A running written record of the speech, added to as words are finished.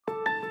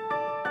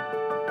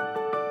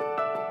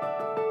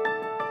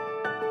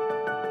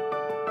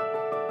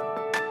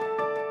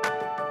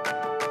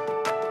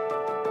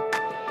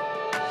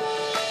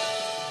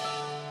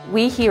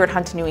We here at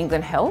Hunter New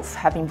England Health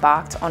have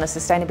embarked on a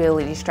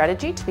sustainability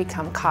strategy to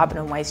become carbon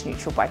and waste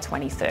neutral by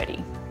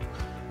 2030.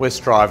 We're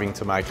striving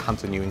to make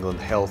Hunter New England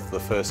Health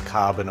the first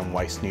carbon and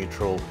waste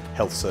neutral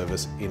health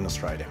service in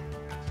Australia.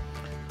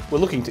 We're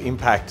looking to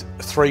impact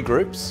three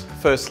groups.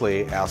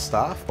 Firstly, our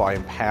staff by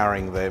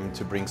empowering them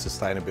to bring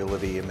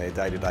sustainability in their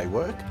day-to-day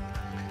work.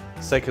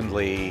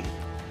 Secondly,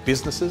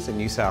 businesses in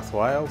New South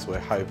Wales. We're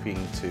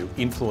hoping to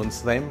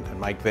influence them and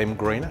make them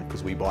greener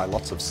because we buy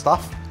lots of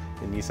stuff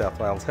in New South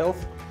Wales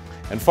Health.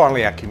 And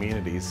finally, our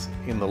communities.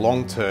 In the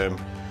long term,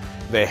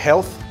 their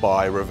health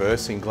by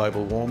reversing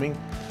global warming,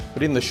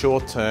 but in the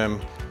short term,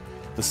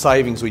 the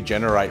savings we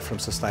generate from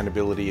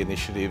sustainability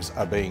initiatives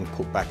are being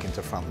put back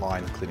into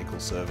frontline clinical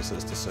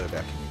services to serve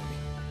our community.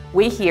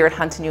 We here at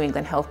Hunter New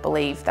England Health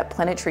believe that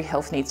planetary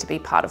health needs to be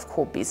part of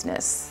core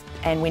business,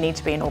 and we need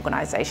to be an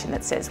organisation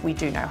that says we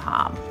do no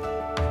harm.